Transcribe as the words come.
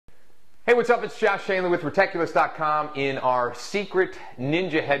Hey, what's up? It's Josh Shanley with Reticulous.com in our secret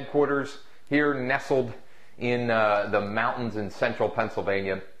ninja headquarters here nestled in the mountains in central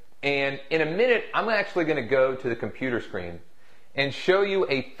Pennsylvania. And in a minute, I'm actually going to go to the computer screen and show you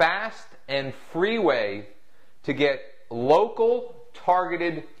a fast and free way to get local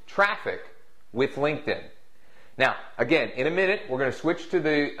targeted traffic with LinkedIn. Now, again, in a minute, we're going to switch to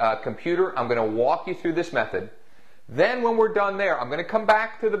the computer. I'm going to walk you through this method. Then when we're done there, I'm going to come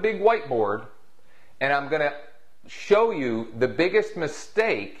back to the big whiteboard and I'm going to show you the biggest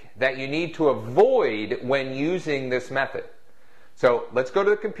mistake that you need to avoid when using this method. So let's go to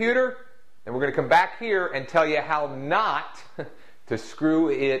the computer and we're going to come back here and tell you how not to screw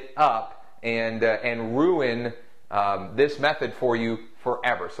it up and ruin this method for you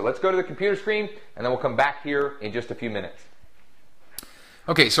forever. So let's go to the computer screen and then we'll come back here in just a few minutes.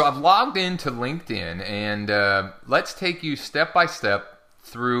 Okay, so I've logged into LinkedIn and let's take you step by step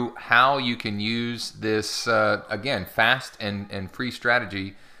through how you can use this, again, fast and free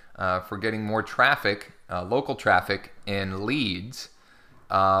strategy for getting more traffic, local traffic and leads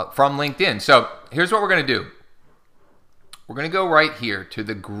from LinkedIn. So here's what we're going to do. We're going to go right here to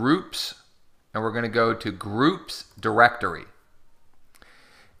the groups and we're going to go to groups directory.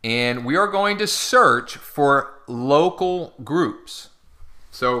 And we are going to search for local groups.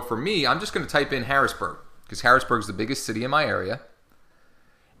 So for me, I'm just going to type in Harrisburg because Harrisburg is the biggest city in my area.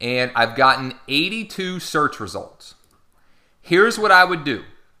 And I've gotten 82 search results. Here's what I would do.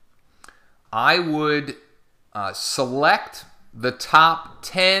 I would select the top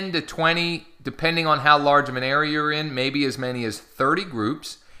 10 to 20, depending on how large of an area you're in, maybe as many as 30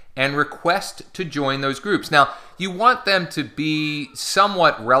 groups, and request to join those groups. Now, you want them to be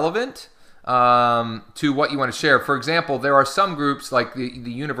somewhat relevant to what you want to share. For example, there are some groups like the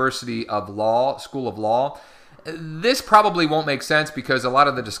University of Law, School of Law. This probably won't make sense because a lot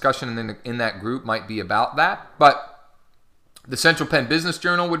of the discussion in that group might be about that. But the Central Penn Business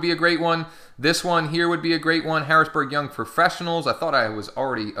Journal would be a great one. This one here would be a great one. Harrisburg Young Professionals. I thought I was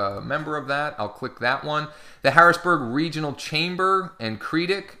already a member of that. I'll click that one. The Harrisburg Regional Chamber and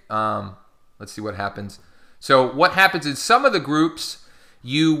CREDIC. Let's see what happens. So what happens in some of the groups,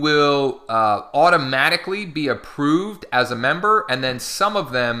 you will automatically be approved as a member, and then some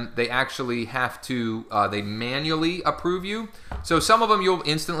of them, they actually have to, they manually approve you. So some of them you'll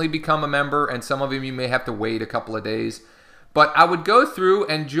instantly become a member, and some of them you may have to wait a couple of days. But I would go through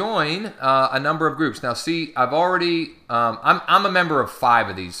and join a number of groups. Now see, I've already, I'm a member of 5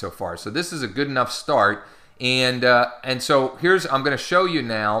 of these so far, so this is a good enough start. And so I'm going to show you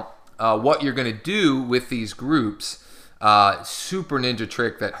now what you're going to do with these groups. Super ninja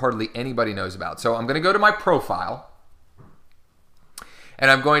trick that hardly anybody knows about. So I'm going to go to my profile and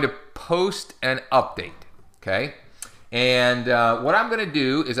I'm going to post an update. Okay. And what I'm going to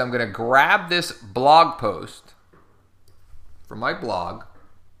do is I'm going to grab this blog post from my blog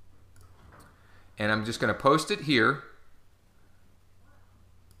and I'm just going to post it here.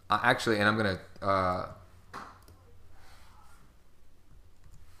 Actually, and I'm going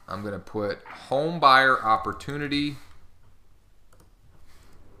to put home buyer opportunity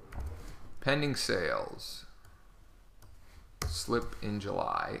pending sales, slip in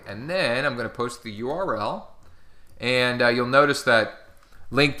July. And then I'm going to post the URL. And you'll notice that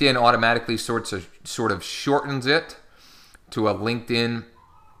LinkedIn automatically sort of shortens it to a LinkedIn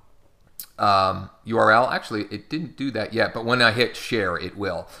URL. Actually, it didn't do that yet, but when I hit share, it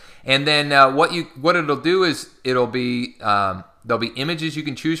will. And then what it'll do is it'll be there'll be images you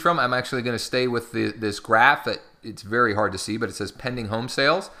can choose from. I'm actually going to stay with this graph. It's very hard to see, but it says pending home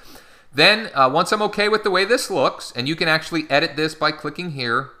sales. Then, once I'm okay with the way this looks, and you can actually edit this by clicking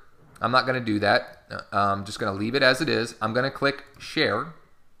here. I'm not going to do that. I'm just going to leave it as it is. I'm going to click share.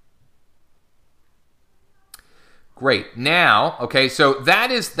 Great. Now, okay, so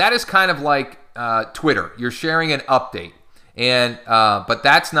that is kind of like Twitter. You're sharing an update, and but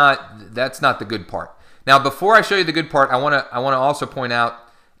that's not the good part. Now, before I show you the good part, I want to also point out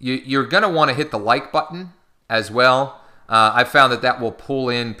you're going to want to hit the like button as well. I found that will pull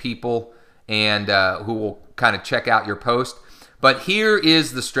in people and who will kind of check out your post. But here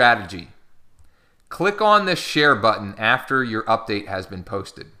is the strategy. Click on the share button after your update has been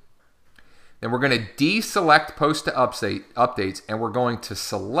posted. Then we're going to deselect post to updates and we're going to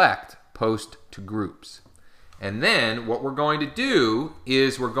select post to groups. And then what we're going to do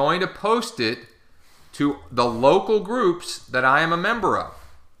is we're going to post it to the local groups that I am a member of.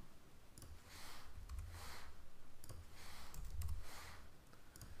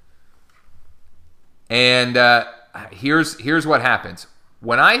 And here's what happens.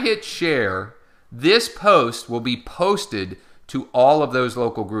 When I hit share, this post will be posted to all of those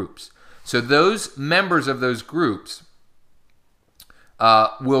local groups. So those members of those groups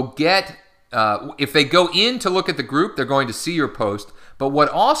will get, if they go in to look at the group, they're going to see your post. But what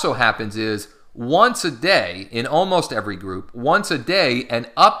also happens is once a day, in almost every group, once a day, an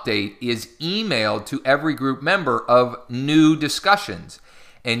update is emailed to every group member of new discussions.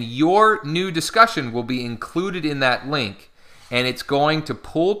 And your new discussion will be included in that link. And it's going to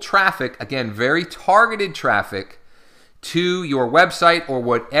pull traffic, again, very targeted traffic, to your website or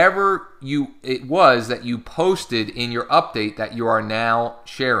whatever it was that you posted in your update that you are now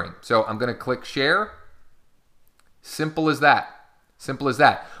sharing. So I'm going to click share. Simple as that. Simple as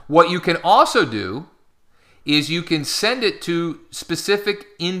that. What you can also do is you can send it to specific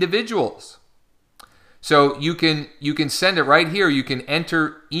individuals. So you can send it right here. You can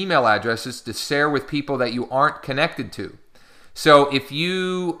enter email addresses to share with people that you aren't connected to. So if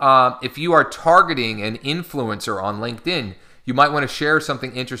you are targeting an influencer on LinkedIn, you might want to share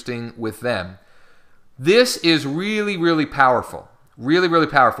something interesting with them. This is really, really powerful. Really, really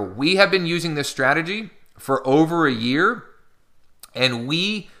powerful. We have been using this strategy for over a year, and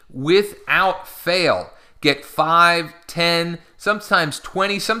we, without fail, get 5, 10, sometimes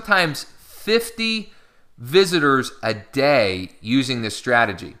 20, sometimes 50 visitors a day using this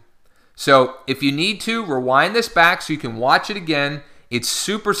strategy. So if you need to, rewind this back so you can watch it again. It's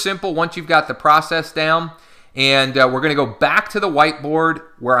super simple once you've got the process down. And we're going to go back to the whiteboard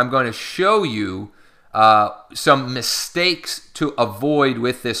where I'm going to show you some mistakes to avoid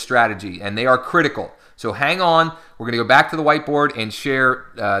with this strategy. And they are critical. So hang on. We're going to go back to the whiteboard and share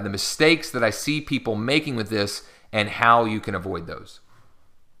the mistakes that I see people making with this and how you can avoid those.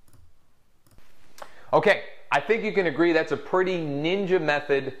 Okay, I think you can agree that's a pretty ninja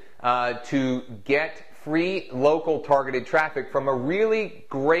method to get free local targeted traffic from a really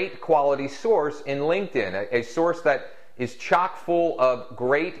great quality source in LinkedIn, a source that is chock full of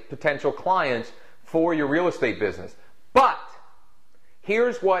great potential clients for your real estate business. But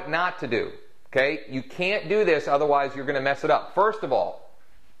here's what not to do, okay? You can't do this, otherwise you're going to mess it up. First of all,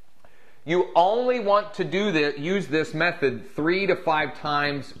 you only want to use this method 3 to 5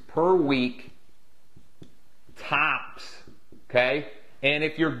 times per week, tops, okay? And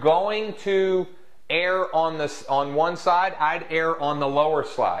if you're going to err on one side, I'd err on the lower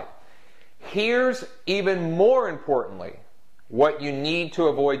side. Here's even more importantly what you need to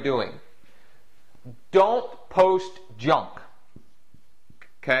avoid doing. Don't post junk.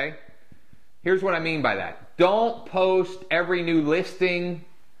 Okay? Here's what I mean by that. Don't post every new listing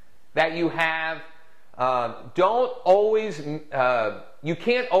that you have. You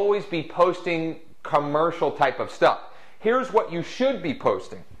can't always be posting commercial type of stuff. Here's what you should be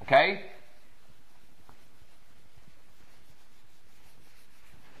posting, okay?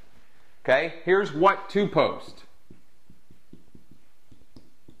 Okay, here's what to post.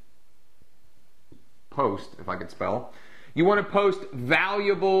 Post, if I could spell. You want to post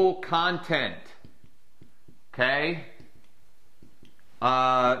valuable content, okay?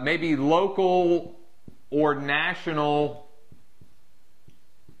 Maybe local or national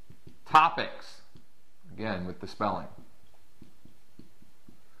topics, again with the spelling.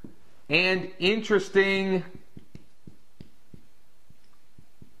 And interesting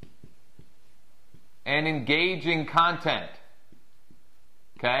and engaging content.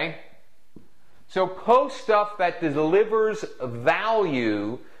 Okay? So post stuff that delivers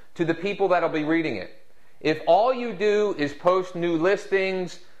value to the people that'll be reading it. If all you do is post new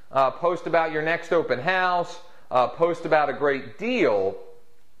listings, post about your next open house, post about a great deal,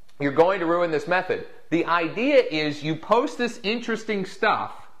 you're going to ruin this method. The idea is you post this interesting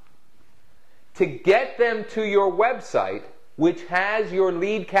stuff to get them to your website, which has your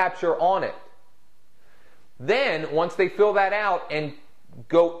lead capture on it. Then, once they fill that out and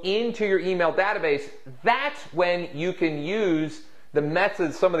go into your email database, that's when you can use the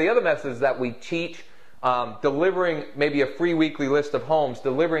methods, some of the other methods that we teach, delivering maybe a free weekly list of homes,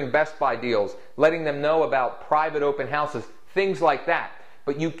 delivering Best Buy deals, letting them know about private open houses, things like that.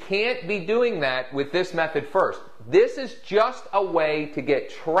 But you can't be doing that with this method first. This is just a way to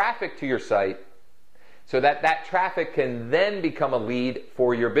get traffic to your site so that that traffic can then become a lead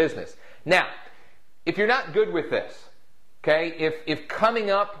for your business. Now, if you're not good with this, okay, if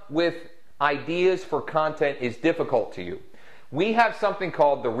coming up with ideas for content is difficult to you, we have something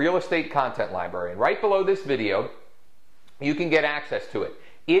called the Real Estate Content Library. And right below this video, you can get access to it.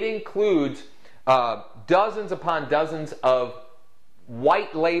 It includes dozens upon dozens of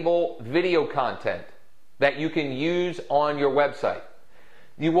white label video content that you can use on your website.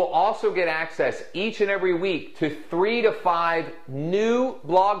 You will also get access each and every week to 3 to 5 new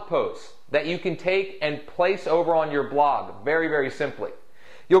blog posts that you can take and place over on your blog very, very simply.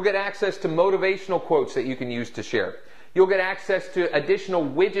 You'll get access to motivational quotes that you can use to share. You'll get access to additional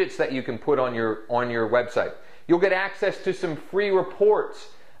widgets that you can put on your website. You'll get access to some free reports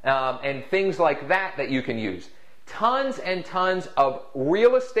and things like that that you can use. Tons and tons of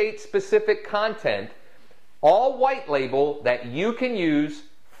real estate specific content, all white label, that you can use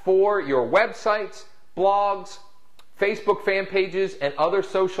for your websites, blogs, Facebook fan pages, and other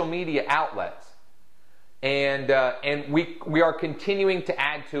social media outlets. And we are continuing to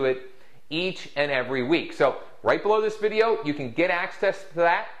add to it each and every week. So right below this video, you can get access to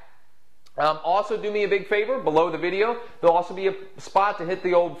that. Also, do me a big favor, below the video, there'll also be a spot to hit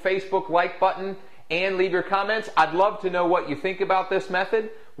the old Facebook like button and leave your comments. I'd love to know what you think about this method.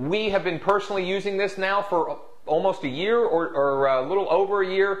 We have been personally using this now for almost a year or a little over a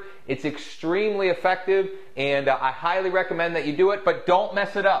year. It's extremely effective, and I highly recommend that you do it, but don't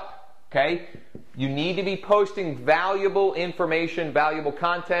mess it up, okay? You need to be posting valuable information, valuable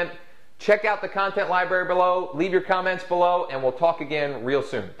content. Check out the content library below, leave your comments below, and we'll talk again real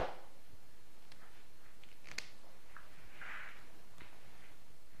soon.